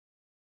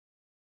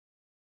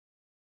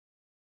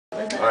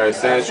Alright,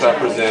 SANDTRAP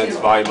presents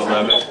Volume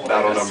 11,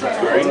 Battle Number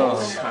 3. I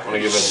want to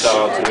give a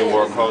shout out to New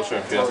World Culture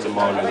and Fiesta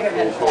Mode in the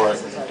food court.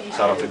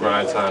 Shout out to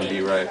Grind Time,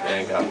 D-Rec,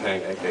 and Got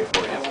Pink,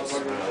 AK-40.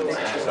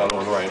 So I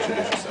want to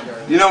introduce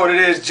yourself. You know what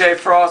it is, J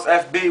Frost,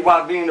 FB,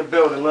 YB in the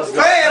building. Let's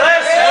go.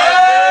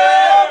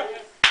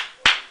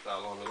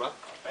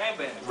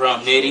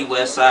 From Nitty,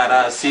 Westside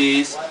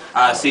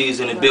ICs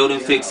in the building,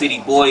 Fix City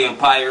Boy,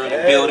 Empire in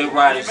the building,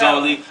 Riders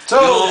Only.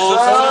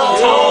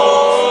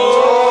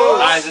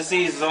 Eyes and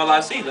C's is all I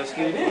see. Let's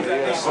get it in.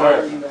 Yes,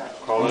 sir.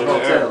 Call it in the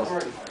air.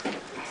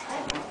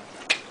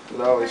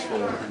 Always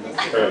fun.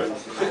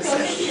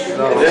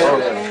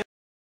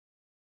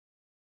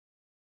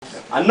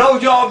 I know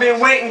y'all been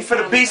waiting for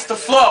the beast to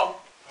flow,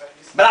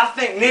 but I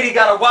think Nitty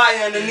got a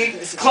wire underneath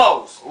his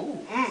clothes.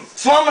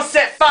 So I'ma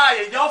set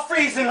fire, y'all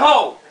freeze and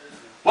hold,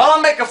 while I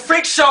make a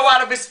freak show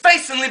out of his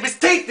face and leave his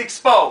teeth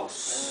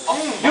exposed.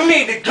 You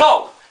need to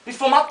go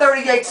before my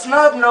 38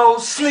 snub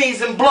nose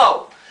sneeze and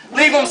blow.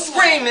 Leave him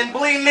screaming,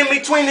 bleeding in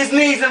between his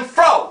knees and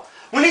fro.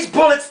 When these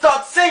bullets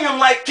start singing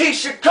like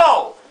Keisha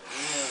Cole.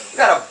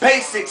 Got a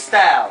basic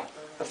style.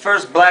 The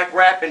first black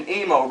rap and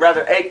emo,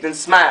 rather ache than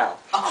smile.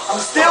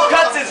 Still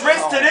cuts his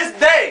wrist to this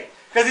day,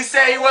 cause he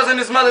said he wasn't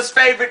his mother's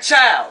favorite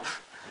child.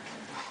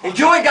 And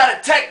you ain't got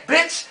a tech,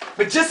 bitch,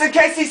 but just in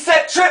case he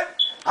said trip,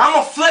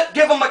 I'ma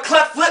give him a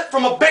cleft flip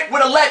from a bic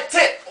with a lead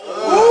tip.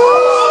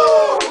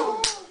 Ooh.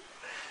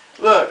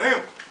 Look,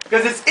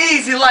 cause it's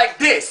easy like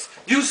this.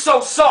 You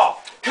so soft.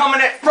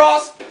 Coming at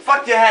Frost,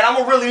 fuck your head,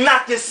 I'ma really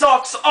knock your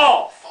socks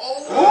off.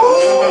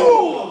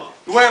 Ooh.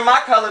 You're wearing my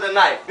color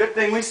tonight. Good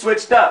thing we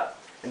switched up.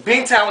 And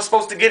Beantown was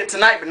supposed to get it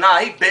tonight, but nah,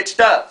 he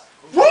bitched up.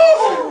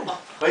 Woo!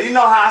 But you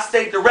know how I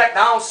stay direct,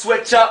 I don't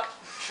switch up.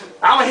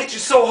 I'ma hit you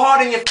so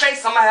hard in your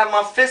face, I'ma have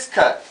my fist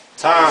cut.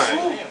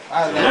 Time.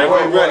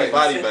 Everybody ready,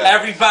 body back.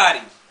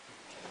 Everybody,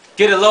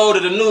 get a load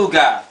of the new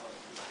guy.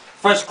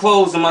 Fresh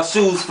clothes and my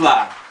shoes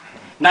fly.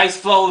 Nice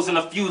flows and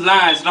a few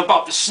lines, and I'm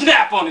about to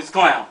snap on this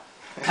clown.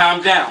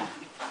 Calm down.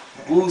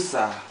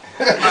 Woosah.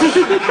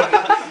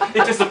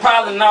 If it's a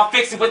problem, then I'll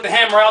fix it with the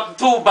hammer out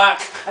the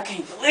toolbox. I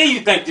can't believe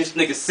you think this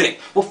nigga's sick.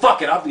 Well,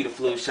 fuck it, I'll be the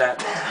flu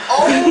shot.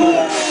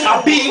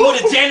 I'll beat him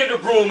with a janitor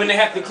broom and they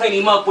have to clean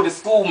him up with a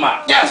school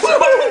mop. Yes!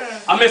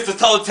 I missed the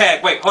toe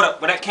tag. Wait, hold up.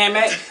 Where that cam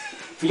at?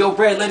 For your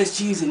bread, lettuce,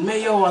 cheese, and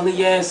mayo, I'll leave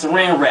your ass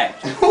saran wrap.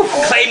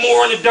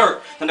 Claymore in the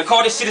dirt. Then they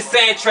call this shit a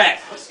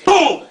SANDTRAP.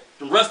 Boom!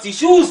 The rusty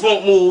shoes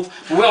won't move,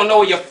 but we don't know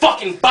where your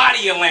fucking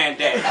body will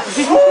land at.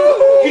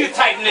 He the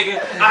type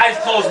nigga, eyes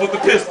closed with the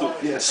pistol,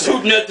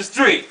 shooting at the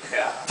street.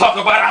 Talk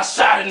about I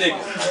shot a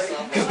nigga,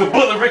 cause the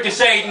bullet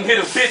ricocheted and hit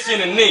a bitch in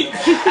the knee.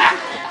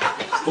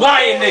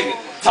 Lying nigga,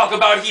 talk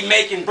about he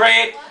making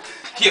bread.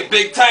 He a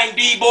big time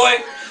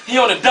D-boy. He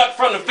on a duck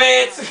from the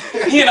feds.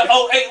 He in an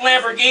 08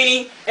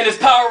 Lamborghini and his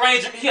Power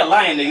Ranger. He a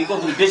lying nigga. He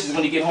go do the dishes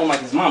when he get home like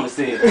his mama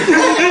said.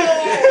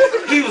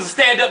 He was a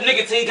stand-up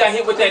nigga till he got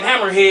hit with that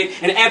hammerhead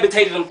and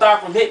amputated him thigh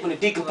from hip when it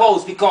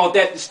decomposed. We called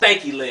that the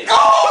stanky leg.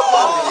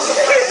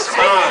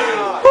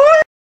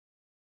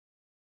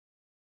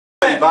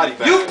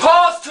 You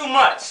pause too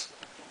much.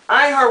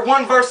 I ain't heard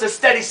one verse of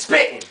steady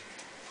spitting.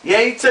 Yeah,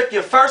 you took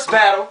your first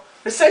battle.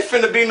 This ain't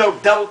finna be no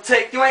double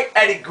take. You ain't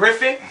Eddie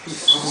Griffin.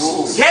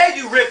 Yeah,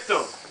 you ripped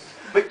him.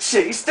 But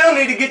shit, you still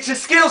need to get your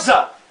skills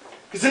up.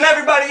 Cause in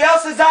everybody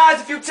else's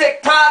eyes, if you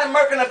take pride in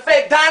murking a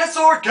fake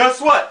dinosaur,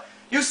 guess what?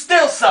 You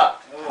still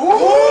suck.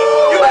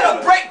 You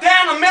better break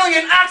down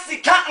 1,000,000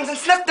 Oxycontins and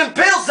sniff them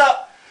pills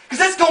up. Cause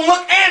it's gonna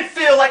look and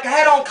feel like a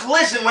head-on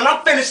collision when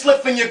I'm finished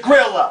lifting your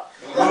grill up.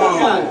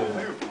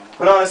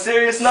 But on a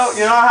serious note,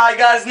 you know how he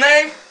got his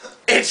name?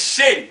 It's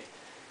Shitty.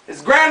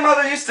 His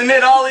grandmother used to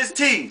knit all his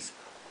tees.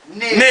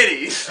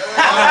 Nitty.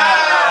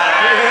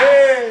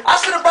 I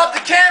should have brought the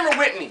camera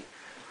with me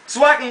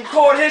so I can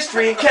record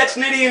history and catch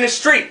Nitty in the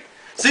street.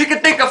 So you can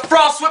think of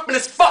Frost whipping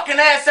his fucking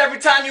ass every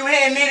time you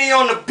hear Nitty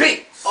on the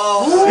beat.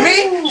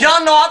 Me? Y'all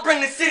know I bring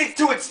the city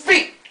to its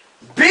feet.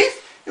 Beef?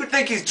 You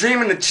think he's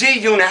dreaming the G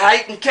unit, how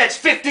he can catch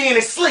 50 in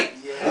his sleep.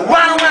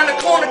 Ride around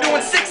the corner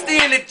doing 60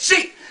 in the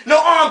Jeep. No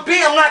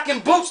R&B, I'm knocking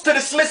boots to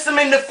dismiss him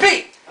in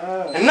defeat.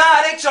 And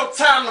now it ain't your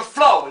time to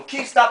flow. And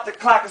Keith stopped the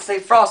clock and say,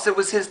 Frost, it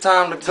was his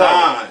time to go.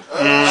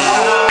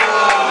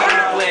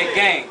 Play a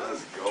game.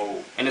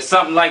 And it's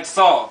something like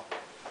Saw.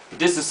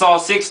 This is Saw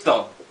 6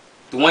 though.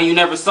 The one you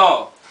never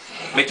saw.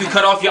 Make you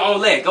cut off your own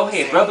leg. Go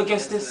ahead, rub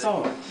against this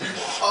saw.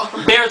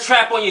 Bear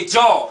trap on your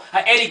jaw.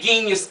 I Eddie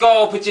Gein your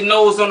skull. Put your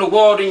nose on the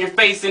wall and your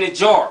face in a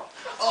jar.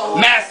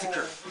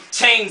 Massacre.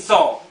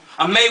 Chainsaw.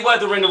 I'm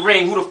Mayweather in the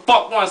ring. Who the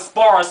fuck wants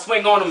spar? I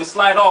swing on him and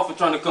slide off for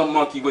trying to come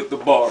monkey with the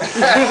bar.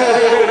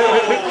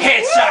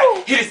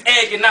 Headshot. Hit his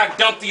egg and knock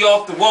Dumpty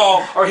off the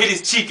wall. Or hit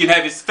his cheek and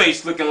have his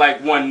face looking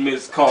like one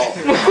missed call.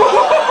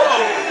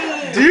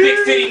 Big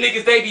city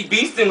niggas, they be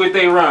beastin' with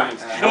their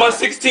rhymes. And my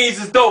 16s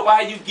is dope,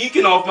 I had you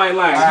geeking off my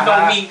lines. You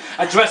know me,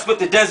 I dress with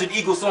the Desert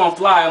Eagle so I'm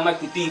fly. I'm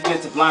like the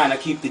defensive line, I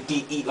keep the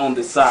DE on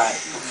the side.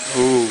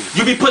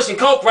 You be pushing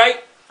coke,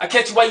 right? I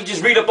catch you while you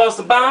just read up on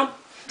some bomb?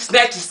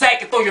 Snatch your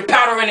sack and throw your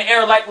powder in the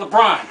air like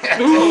LeBron.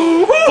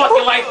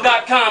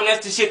 FuckingLife.com,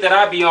 that's the shit that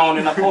I be on,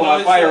 and I pull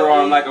my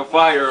firearm like a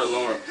fire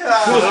alarm. He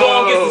was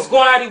going against the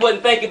squad, he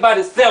wasn't thinking about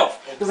himself.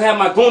 Cause I had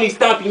my Goonie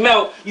Stompy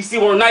melt. You see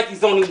where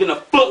Nike's only been a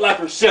foot like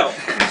her shelf.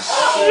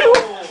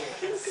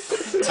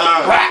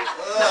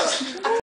 Time.